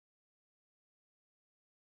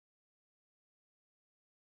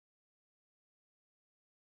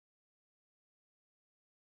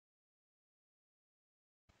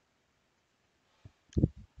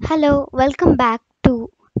Hello, welcome back to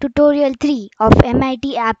tutorial 3 of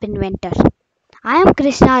MIT App Inventor. I am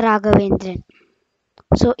Krishna Raghavendran.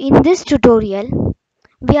 So in this tutorial,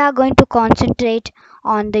 we are going to concentrate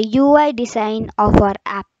on the UI design of our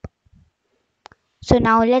app. So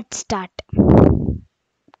now let's start.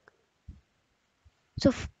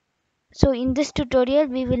 So, so in this tutorial,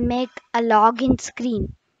 we will make a login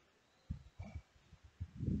screen.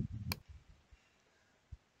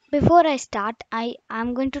 Before I start, I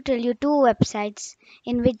am going to tell you two websites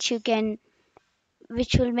in which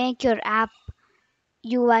will make your app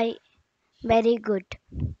UI very good.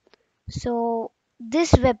 So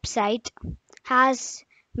this website has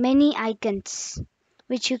many icons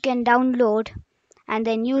which you can download and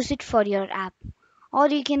then use it for your app, or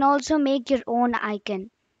you can also make your own icon.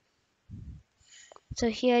 So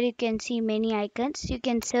here you can see many icons. You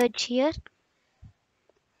can search here,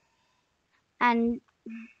 and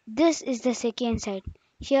this is the second site.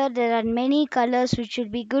 Here there are many colors which will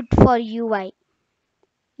be good for UI,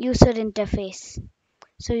 user interface.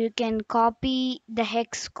 So you can copy the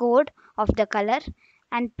hex code of the color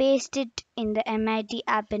and paste it in the MIT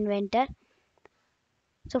App Inventor.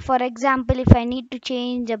 So for example, if I need to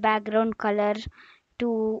change the background color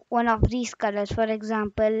to one of these colors, for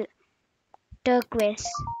example, turquoise,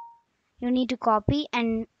 you need to copy,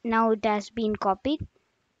 and now it has been copied.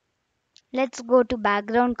 Let's go to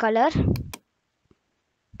background color,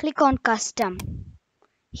 click on custom.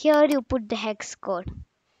 Here you put the hex code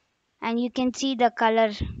and you can see the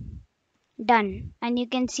color done, and you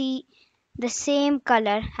can see the same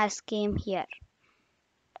color has came here.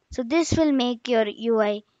 So this will make your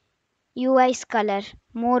UI's color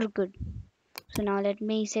more good. So now let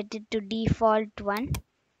me set it to default one.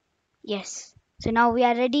 Yes. So now we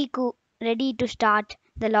are ready to start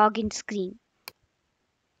the login screen.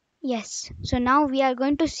 Yes. So now we are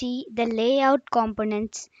going to see the layout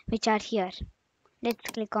components which are here.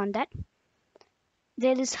 Let's click on that.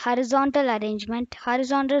 There is horizontal arrangement,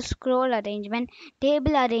 horizontal scroll arrangement,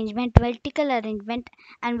 table arrangement, vertical arrangement,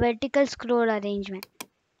 and vertical scroll arrangement.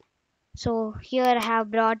 So here I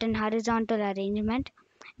have brought an horizontal arrangement.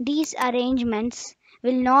 These arrangements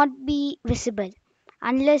will not be visible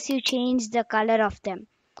unless you change the color of them.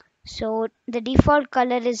 So the default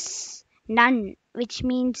color is none, which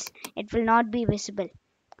means it will not be visible.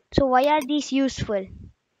 So why are these useful?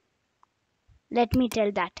 Let me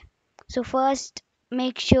tell that. So first,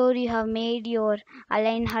 make sure you have made your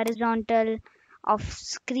align horizontal of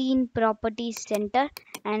screen properties center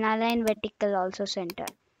and align vertical also center.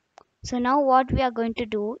 So now what we are going to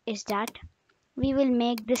do is that we will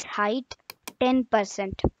make this height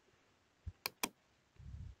 10%.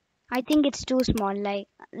 I think it's too small, like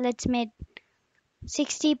let's make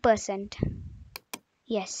 60%.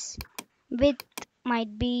 Yes, width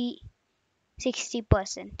might be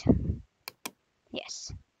 60%.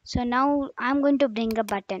 Yes. So now I'm going to bring a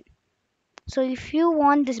button. So if you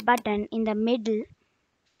want this button in the middle,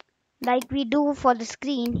 like we do for the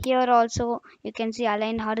screen, here also you can see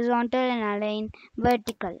align horizontal and align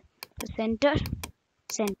vertical. So center,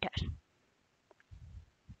 center.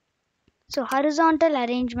 So horizontal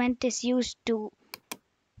arrangement is used to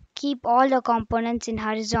keep all the components in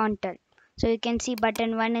horizontal. So you can see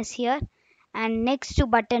button 1 is here, and next to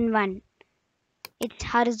button 1 it's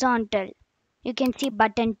horizontal. You can see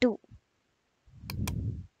button 2.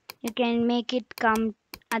 You can make it come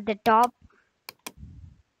at the top,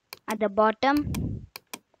 at the bottom.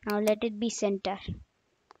 Now let it be center.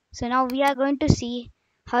 So now we are going to see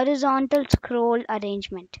horizontal scroll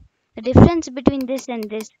arrangement. The difference between this and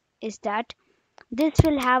this is that this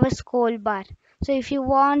will have a scroll bar. So if you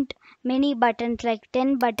want many buttons, like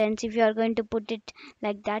 10 buttons, if you are going to put it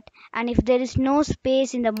like that, and if there is no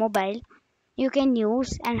space in the mobile, you can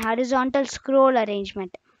use an horizontal scroll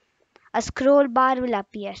arrangement. A scroll bar will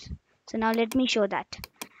appear. So now let me show that.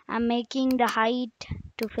 I'm making the height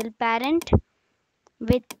to fill parent,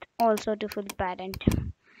 width also to fill parent.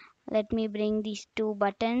 Let me bring these two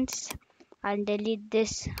buttons. I'll delete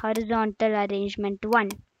this horizontal arrangement one.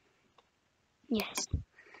 Yes.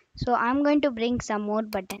 So I'm going to bring some more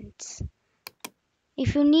buttons.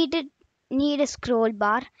 If you need a scroll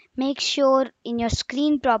bar, make sure in your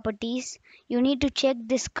screen properties you need to check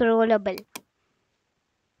this scrollable.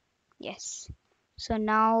 Yes. So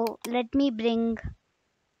now let me bring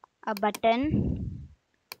a button,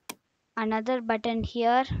 another button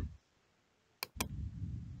here,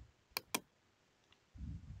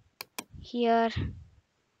 here,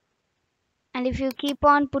 and if you keep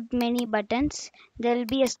on put many buttons, there will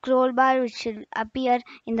be a scroll bar which will appear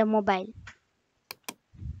in the mobile.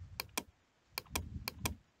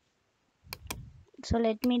 So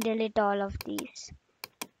let me delete all of these.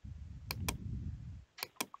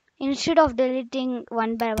 Instead of deleting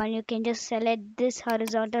one by one, you can just select this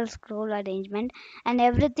horizontal scroll arrangement and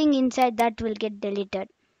everything inside that will get deleted.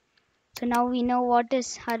 So now we know what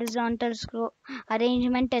is horizontal scroll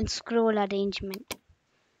arrangement and scroll arrangement.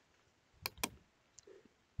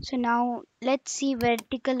 So now let's see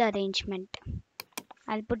vertical arrangement.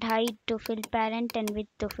 I'll put height to fill parent and width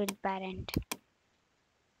to fill parent.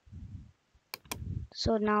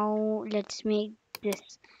 So now let's make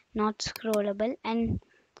this not scrollable, and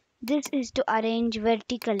this is to arrange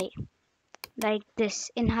vertically like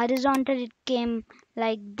this. In horizontal it came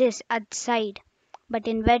like this at side, but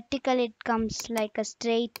in vertical it comes like a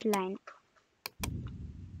straight line.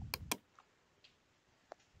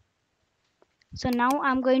 So now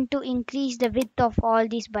I'm going to increase the width of all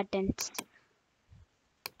these buttons.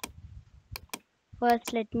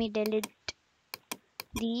 First let me delete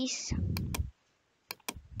these.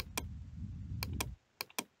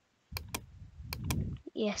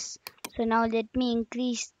 Yes. So now let me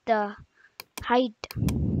increase the height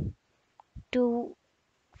to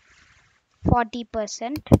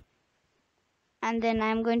 40%, and then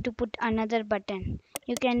I'm going to put another button.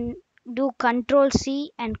 You can do Control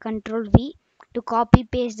C and Control V to copy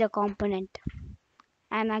paste the component,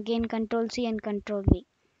 and again Control C and Control V.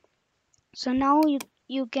 So now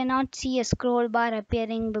you cannot see a scroll bar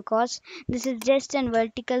appearing because this is just a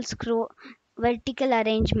vertical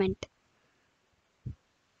arrangement.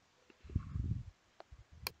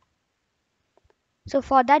 So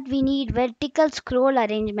for that we need vertical scroll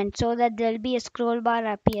arrangement so that there will be a scroll bar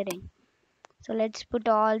appearing. So let's put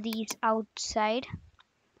all these outside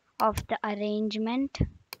of the arrangement,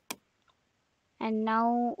 and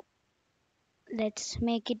now let's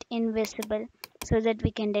make it invisible so that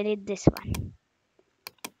we can delete this one.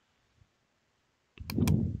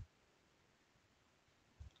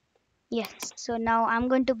 Yes, so now I'm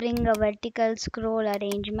going to bring a vertical scroll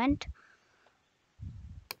arrangement,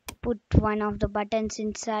 put one of the buttons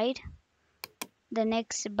inside, the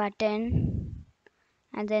next button,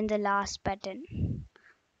 and then the last button.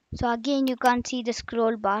 So again you can't see the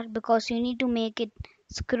scroll bar because you need to make it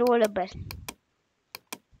scrollable.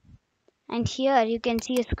 And here you can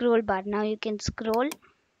see a scroll bar. Now you can scroll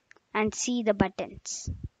and see the buttons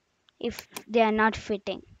if they are not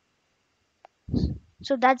fitting.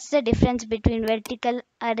 So that's the difference between vertical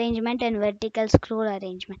arrangement and vertical scroll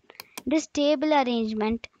arrangement. This table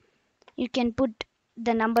arrangement, you can put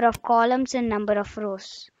the number of columns and number of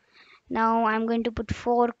rows. Now I'm going to put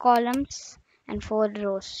 4 columns and 4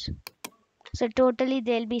 rows. So totally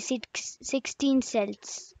there will be 16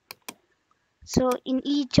 cells. So in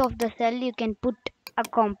each of the cell you can put a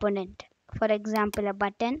component. For example, a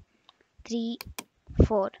button, 3,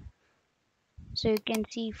 4. So you can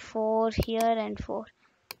see 4 here and 4.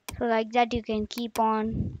 So like that you can keep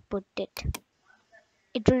on put it.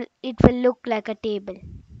 It will look like a table.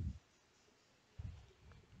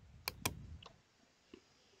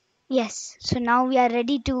 Yes, so now we are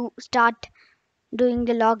ready to start doing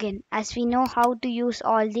the login as we know how to use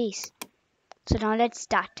all these. So now let's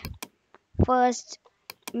start. First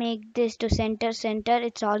make this to center,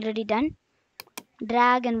 it's already done.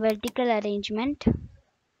 Drag and vertical arrangement,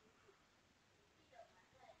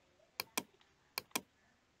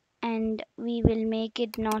 and we will make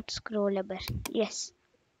it not scrollable. Yes.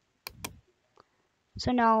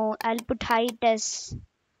 So now I'll put height as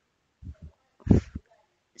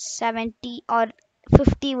 70 or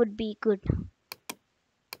 50 would be good,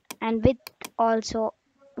 and width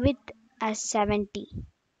as 70.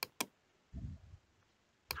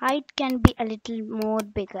 Height can be a little more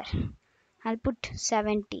bigger. I'll put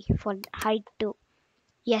 70 for height too.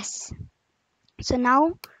 Yes. So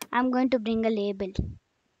now I'm going to bring a label.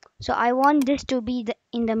 So I want this to be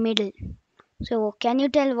in the middle. So can you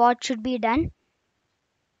tell what should be done?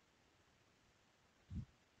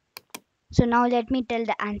 So now let me tell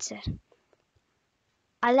the answer.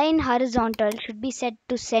 Align horizontal should be set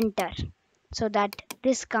to center so that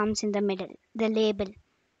this comes in the middle, the label.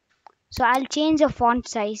 So I'll change the font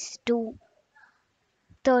size to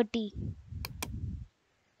 30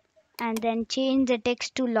 and then change the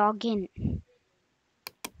text to login.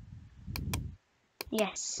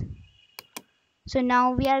 Yes. So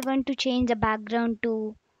now we are going to change the background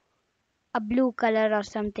to a blue color or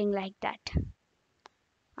something like that.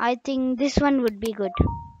 I think this one would be good.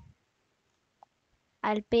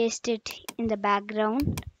 I'll paste it in the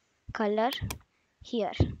background color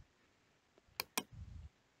here.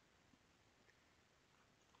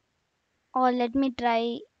 Or let me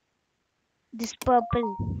try this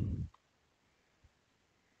purple.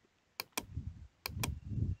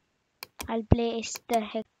 I'll place the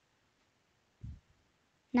hex.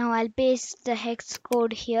 Now I'll paste the hex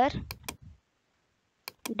code here.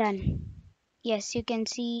 Done. Yes, you can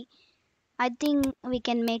see. I think we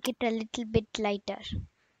can make it a little bit lighter.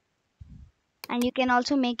 And you can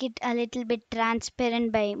also make it a little bit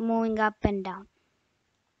transparent by moving up and down.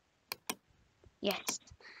 Yes.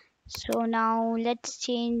 So now let's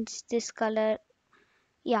change this color.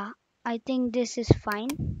 Yeah, I think this is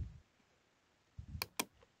fine.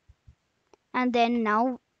 And then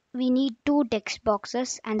now we need two text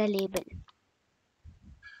boxes and a label.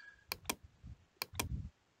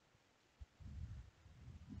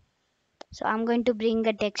 So I'm going to bring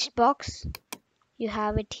a text box. You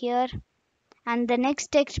have it here. And the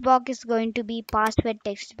next text box is going to be password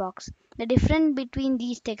text box. The difference between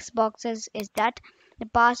these text boxes is that the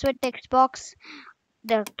password text box,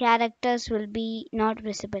 the characters will be not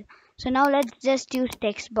visible. So now let's just use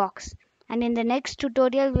text box. And in the next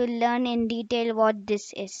tutorial, we'll learn in detail what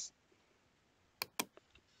this is.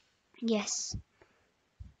 Yes.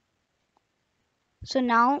 So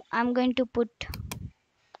now I'm going to put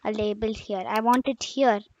a label here. I want it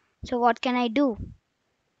here. So what can I do?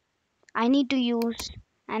 I need to use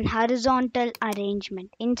an horizontal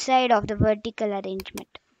arrangement inside of the vertical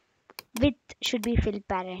arrangement. Width should be fill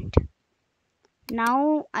parent.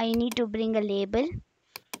 Now I need to bring a label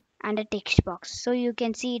and a text box. So you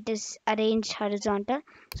can see it is arranged horizontal.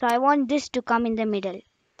 So I want this to come in the middle.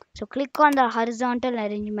 So click on the horizontal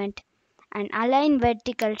arrangement and align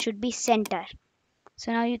vertical should be center.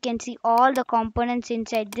 So now you can see all the components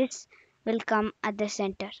inside this will come at the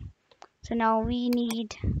center. So now we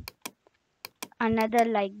need another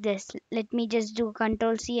like this. Let me just do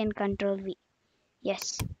Control C and Control V.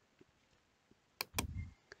 Yes.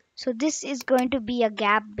 So this is going to be a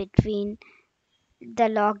gap between the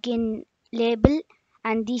login label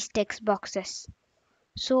and these text boxes.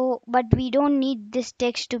 So, but we don't need this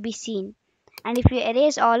text to be seen. And if you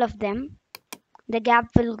erase all of them, the gap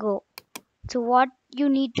will go. So what you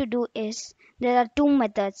need to do is, there are two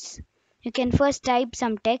methods. You can first type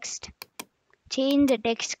some text, change the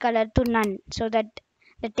text color to none so that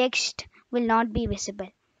the text will not be visible.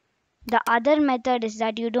 The other method is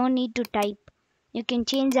that you don't need to type. You can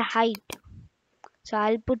change the height. So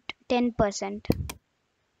I'll put 10%.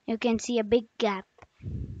 You can see a big gap.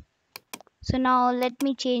 So now let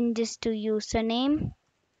me change this to username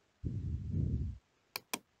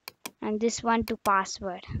and this one to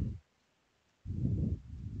password.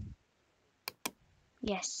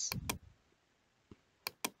 Yes.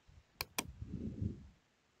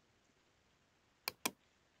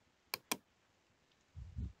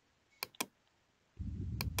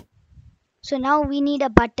 So now we need a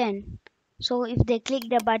button. So if they click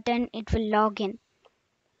the button, it will log in.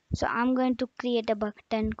 So I'm going to create a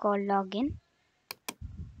button called login.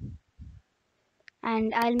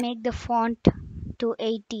 And I'll make the font to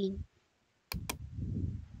 18.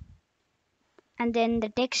 And then the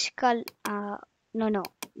text color,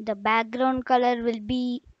 the background color will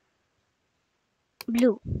be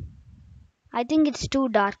blue. I think it's too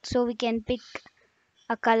dark, so we can pick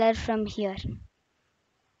a color from here.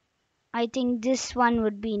 I think this one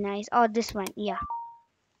would be nice, or this one, yeah.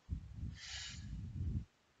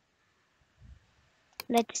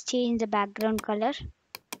 Let's change the background color.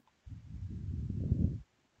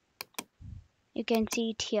 You can see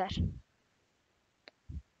it here.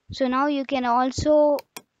 So now you can also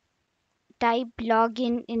type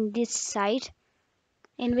login in this site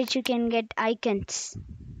in which you can get icons.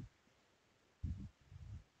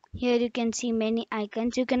 Here you can see many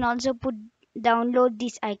icons. You can also download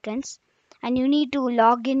these icons, and you need to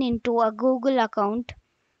log in into a Google account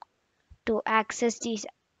to access these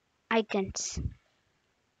icons.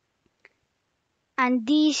 And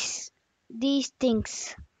these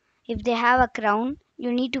things, if they have a crown,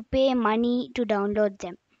 you need to pay money to download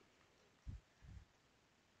them.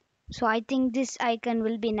 So I think this icon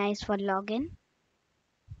will be nice for login.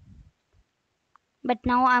 But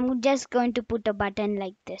now I'm just going to put a button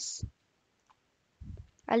like this.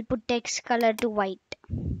 I'll put text color to white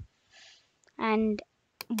and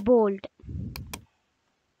bold.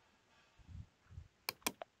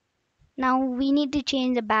 Now we need to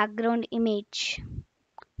change the background image.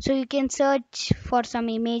 So you can search for some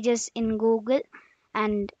images in Google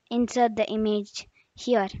and insert the image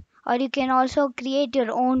here. Or you can also create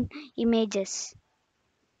your own images.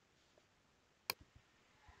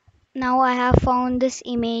 Now I have found this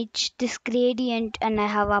image, this gradient, and I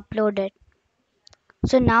have uploaded.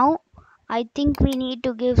 So now I think we need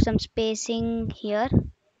to give some spacing here.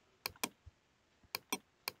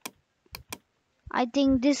 I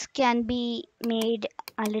think this can be made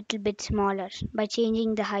a little bit smaller by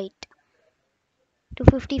changing the height to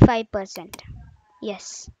 55%.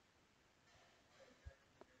 Yes.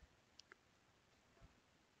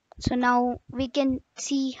 So now we can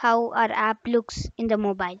see how our app looks in the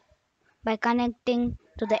mobile by connecting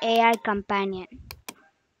to the AI companion.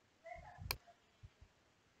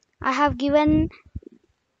 I have given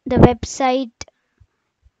the website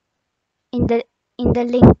in the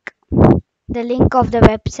link of the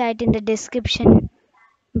website in the description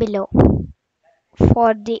below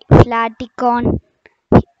for the flat icon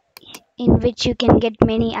in which you can get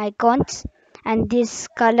many icons and this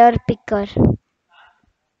color picker.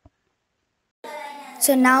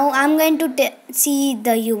 So now I'm going to see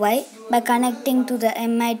the UI by connecting to the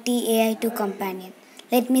MIT AI2 companion.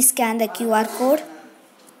 Let me scan the QR code.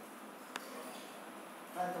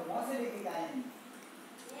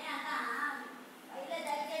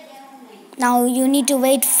 Now you need to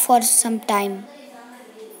wait for some time.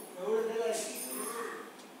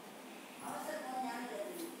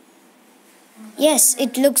 Yes,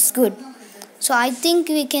 it looks good. So I think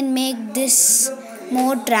we can make this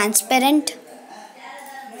more transparent.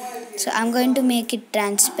 So I'm going to make it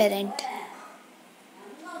transparent.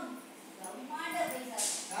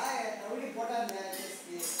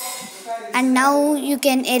 And now you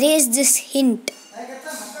can erase this hint.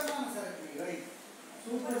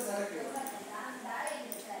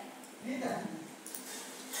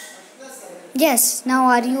 Yes, now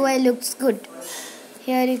our UI looks good.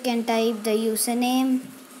 Here you can type the username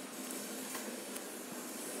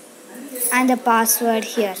and the password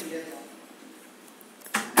here.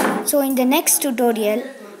 So in the next tutorial,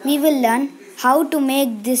 we will learn how to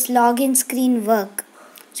make this login screen work.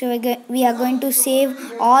 So we are going to save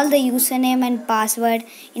all the username and password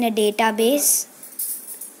in a database,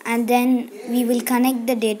 and then we will connect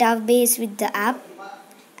the database with the app,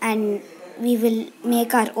 and we will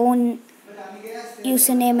make our own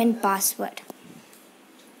username and password.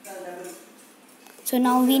 So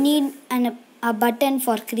now we need a button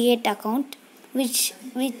for create account, which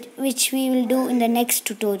we will do in the next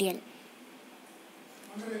tutorial.